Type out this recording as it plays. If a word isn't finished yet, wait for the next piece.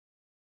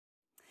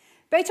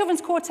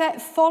Beethoven's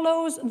quartet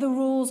follows the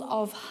rules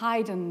of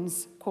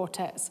Haydn's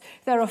quartets.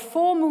 There are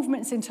 4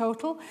 movements in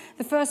total.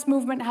 The first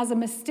movement has a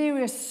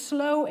mysterious,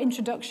 slow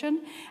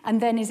introduction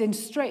and then is in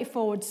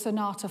straightforward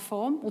sonata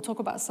form. We'll talk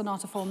about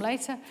sonata form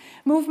later.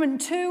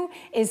 Movement 2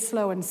 is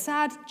slow and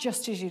sad,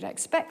 just as you'd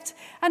expect.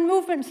 And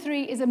movement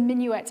 3 is a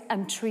minuet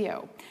and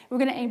trio. We're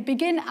going to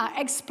begin our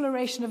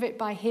exploration of it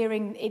by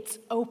hearing its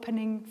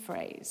opening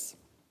phrase.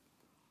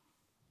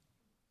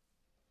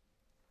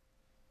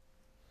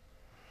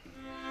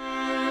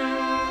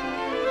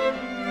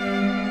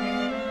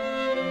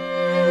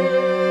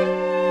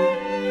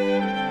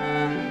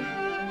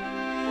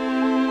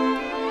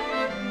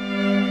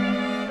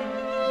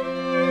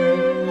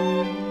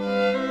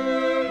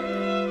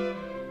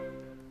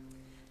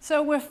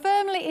 So we're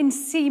firmly in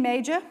C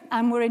major,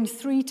 and we're in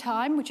 3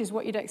 time, which is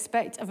what you'd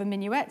expect of a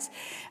minuet.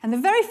 And the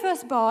very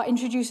first bar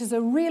introduces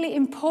a really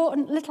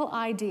important little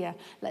idea.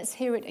 Let's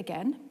hear it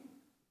again.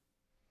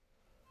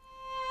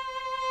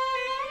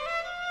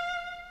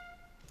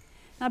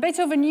 Now,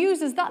 Beethoven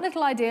uses that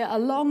little idea, a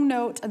long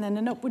note and then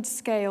an upward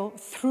scale,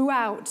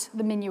 throughout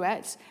the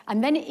minuet,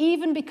 and then it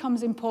even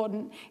becomes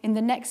important in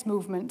the next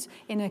movement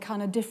in a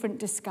kind of different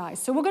disguise.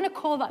 So we're going to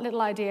call that little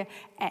idea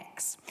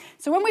X.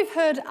 So when we've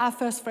heard our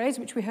first phrase,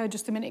 which we heard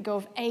just a minute ago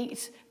of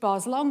 8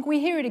 bars long, we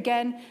hear it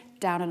again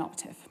down an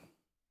octave.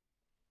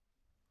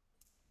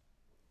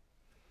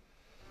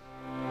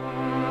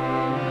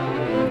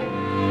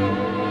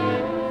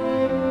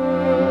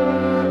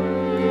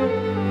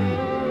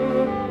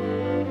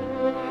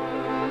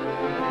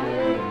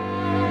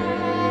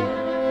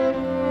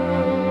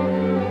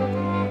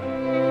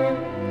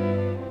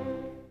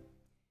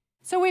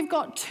 So we've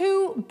got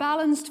 2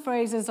 balanced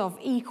phrases of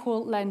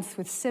equal length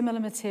with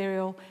similar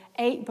material,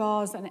 8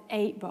 bars and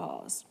 8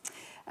 bars.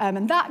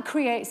 And that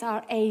creates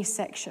our A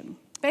section.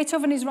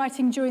 Beethoven is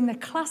writing during the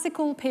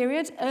classical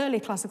period, early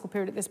classical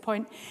period at this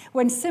point,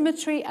 when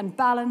symmetry and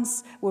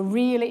balance were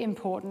really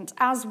important,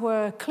 as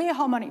were clear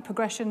harmonic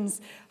progressions,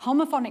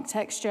 homophonic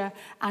texture,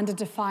 and a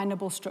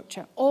definable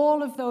structure.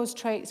 All of those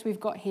traits we've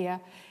got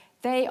here,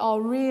 they are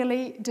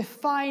really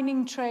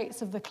defining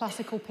traits of the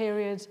classical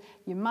period.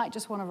 You might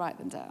just want to write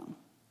them down.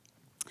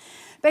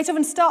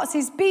 Beethoven starts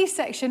his B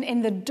section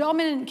in the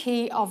dominant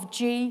key of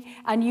G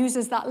and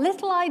uses that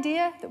little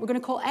idea that we're going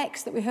to call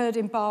X that we heard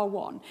in bar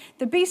 1.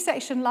 The B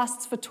section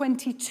lasts for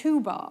 22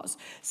 bars,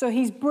 so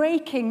he's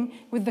breaking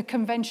with the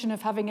convention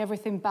of having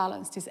everything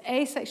balanced. His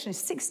A section is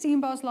 16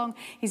 bars long,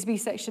 his B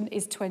section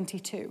is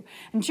 22.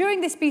 And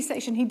during this B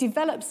section, he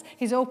develops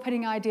his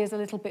opening ideas a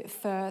little bit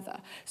further.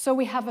 So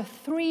we have a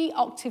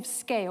 3-octave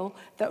scale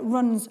that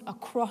runs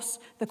across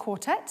the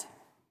quartet.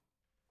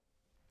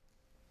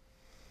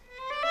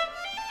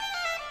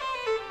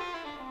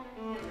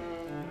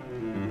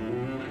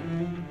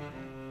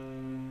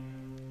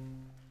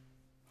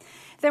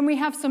 Then we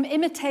have some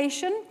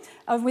imitation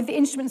with the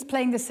instruments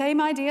playing the same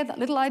idea, that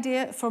little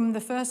idea from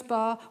the first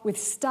bar with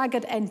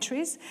staggered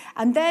entries.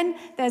 And then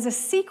there's a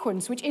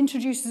sequence which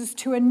introduces us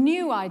to a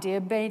new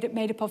idea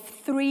made up of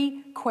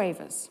 3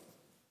 quavers.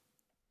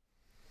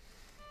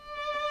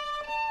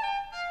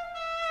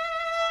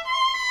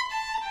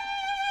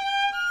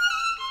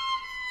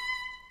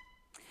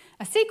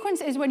 A sequence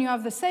is when you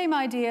have the same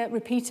idea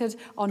repeated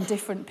on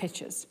different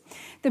pitches.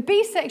 The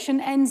B section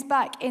ends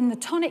back in the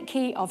tonic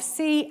key of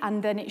C,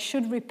 and then it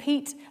should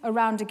repeat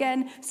around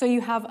again, so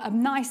you have a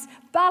nice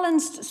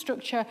balanced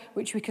structure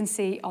which we can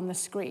see on the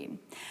screen.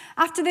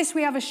 After this,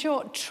 we have a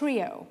short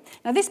trio.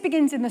 Now, this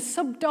begins in the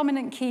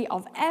subdominant key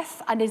of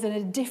F and is in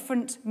a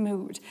different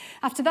mood.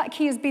 After that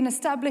key has been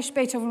established,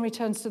 Beethoven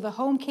returns to the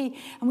home key,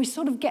 and we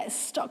sort of get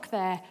stuck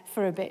there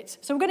for a bit.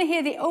 So we're going to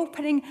hear the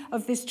opening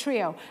of this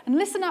trio, and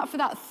listen out for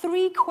that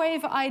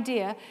 3-quaver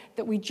idea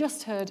that we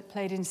just heard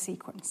played in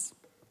sequence.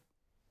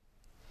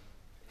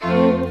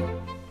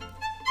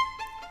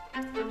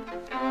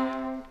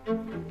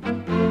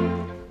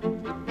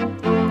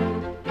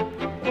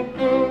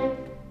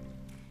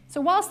 So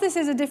whilst this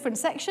is a different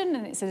section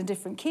and it's in a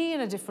different key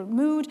and a different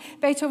mood,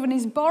 Beethoven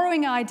is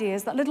borrowing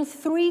ideas, that little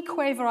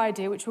 3-quaver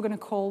idea, which we're going to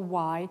call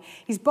Y.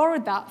 He's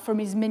borrowed that from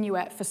his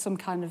minuet for some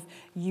kind of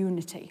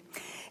unity.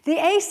 The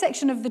A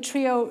section of the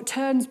trio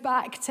turns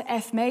back to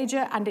F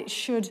major, and it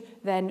should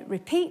then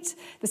repeat.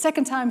 The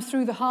second time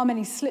through, the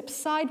harmony slips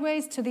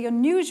sideways to the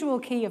unusual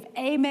key of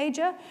A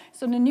major.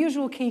 It's an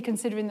unusual key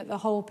considering that the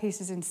whole piece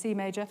is in C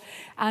major,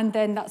 and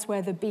then that's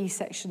where the B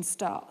section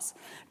starts.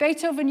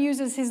 Beethoven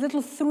uses his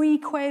little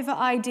 3-quaver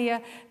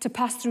idea to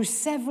pass through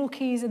several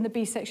keys in the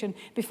B section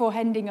before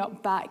ending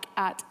up back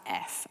at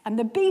F. And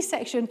the B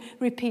section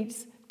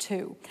repeats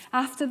 2.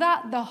 After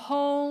that, the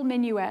whole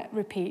minuet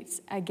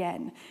repeats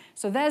again.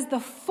 So there's the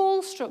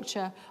full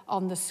structure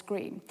on the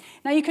screen.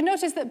 Now you can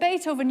notice that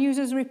Beethoven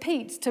uses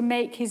repeats to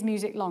make his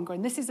music longer,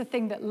 and this is a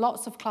thing that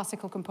lots of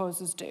classical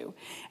composers do.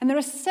 And there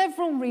are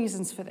several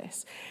reasons for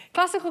this.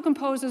 Classical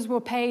composers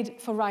were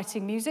paid for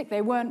writing music.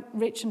 They weren't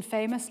rich and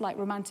famous like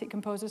romantic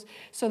composers.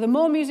 So the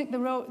more music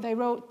they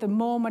wrote, the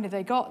more money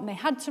they got, and they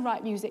had to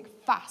write music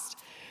fast.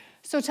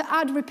 So to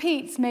add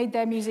repeats made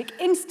their music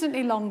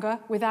instantly longer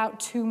without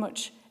too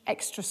much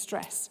extra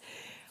stress.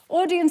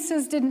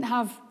 Audiences didn't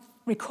have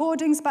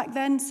recordings back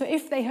then, so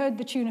if they heard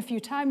the tune a few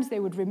times, they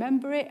would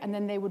remember it, and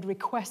then they would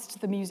request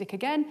the music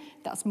again.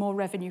 That's more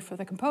revenue for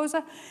the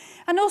composer.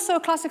 And also,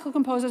 classical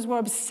composers were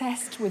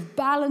obsessed with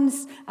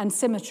balance and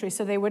symmetry,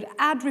 so they would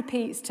add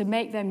repeats to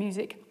make their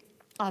music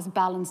as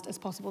balanced as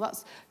possible.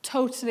 That's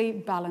totally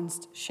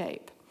balanced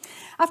shape.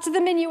 After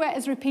the minuet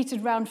is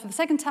repeated round for the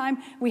second time,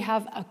 we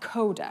have a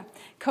coda.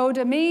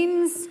 Coda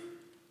means...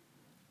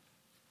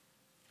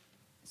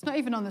 It's not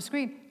even on the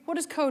screen. What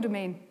does coda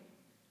mean?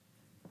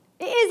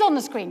 It is on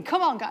the screen.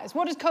 Come on, guys.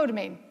 What does coda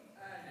mean?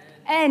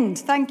 End.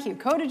 Thank you.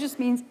 Coda just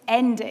means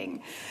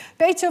ending.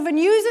 Beethoven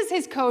uses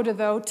his coda,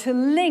 though, to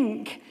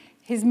link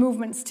his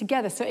movements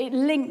together. So it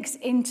links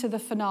into the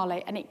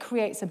finale, and it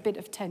creates a bit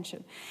of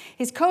tension.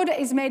 His coda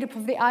is made up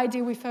of the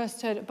idea we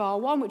first heard at bar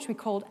 1, which we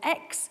called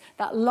X,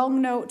 that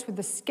long note with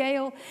the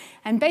scale.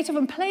 And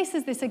Beethoven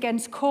places this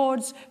against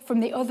chords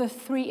from the other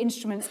 3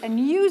 instruments and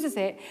uses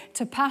it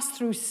to pass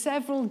through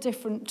several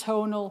different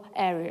tonal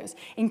areas,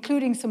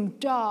 including some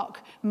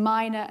dark,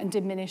 minor, and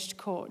diminished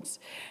chords.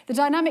 The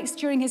dynamics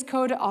during his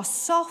coda are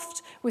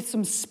soft, with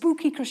some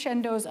spooky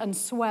crescendos and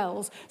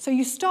swells. So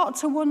you start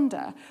to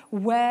wonder,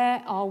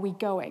 where are we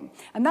going?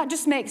 And that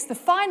just makes the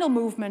final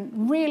movement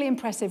really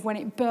impressive when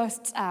it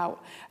bursts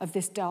out of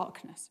this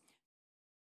darkness.